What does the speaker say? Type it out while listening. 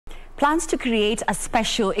Plans to create a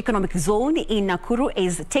special economic zone in Nakuru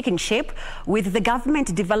is taking shape, with the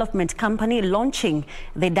Government Development Company launching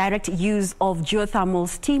the direct use of geothermal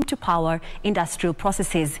steam to power industrial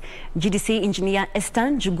processes. GDC Engineer Esther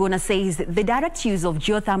Njuguna says the direct use of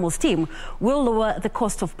geothermal steam will lower the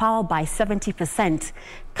cost of power by 70%.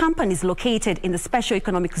 Companies located in the special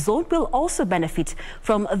economic zone will also benefit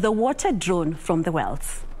from the water drawn from the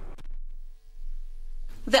wells.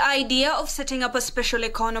 The idea of setting up a special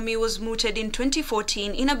economy was mooted in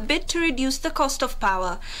 2014 in a bid to reduce the cost of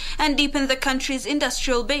power and deepen the country's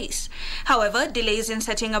industrial base. However, delays in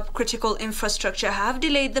setting up critical infrastructure have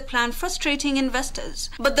delayed the plan, frustrating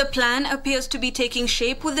investors. But the plan appears to be taking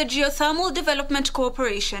shape, with the Geothermal Development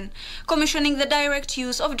Corporation commissioning the direct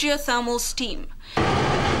use of geothermal steam.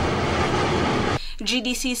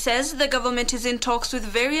 GDC says the government is in talks with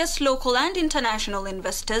various local and international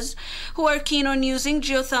investors who are keen on using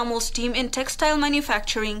geothermal steam in textile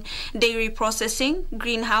manufacturing, dairy processing,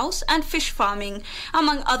 greenhouse and fish farming,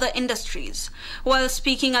 among other industries. While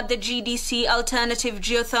speaking at the GDC Alternative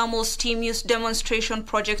Geothermal Steam Use Demonstration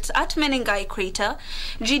Projects at Menengai Crater,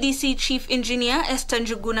 GDC Chief Engineer Esther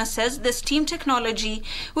Njuguna says the steam technology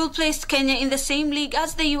will place Kenya in the same league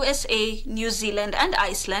as the USA, New Zealand and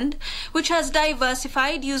Iceland, which has diversified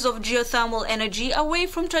use of geothermal energy away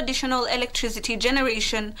from traditional electricity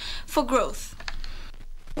generation for growth.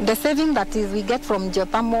 The saving that we get from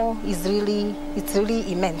geothermal is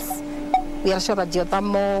really immense. We are sure that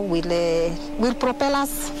geothermal will propel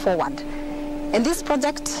us forward. And this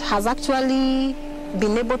project has actually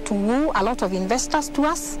been able to woo a lot of investors to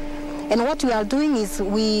us. And what we are doing is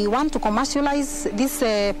we want to commercialize this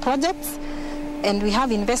project, and we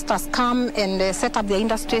have investors come and set up their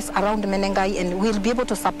industries around Menengai, and we'll be able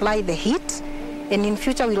to supply the heat. And in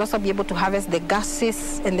future, we'll also be able to harvest the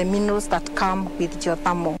gases and the minerals that come with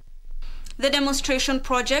geothermal. The demonstration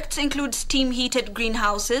projects include steam-heated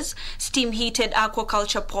greenhouses, steam-heated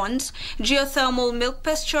aquaculture ponds, geothermal milk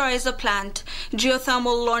pasteurizer plant,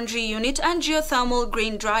 geothermal laundry unit and geothermal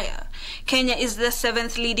grain dryer. Kenya is the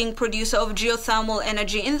 7th leading producer of geothermal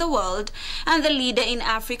energy in the world and the leader in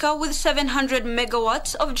Africa with 700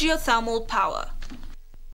 megawatts of geothermal power.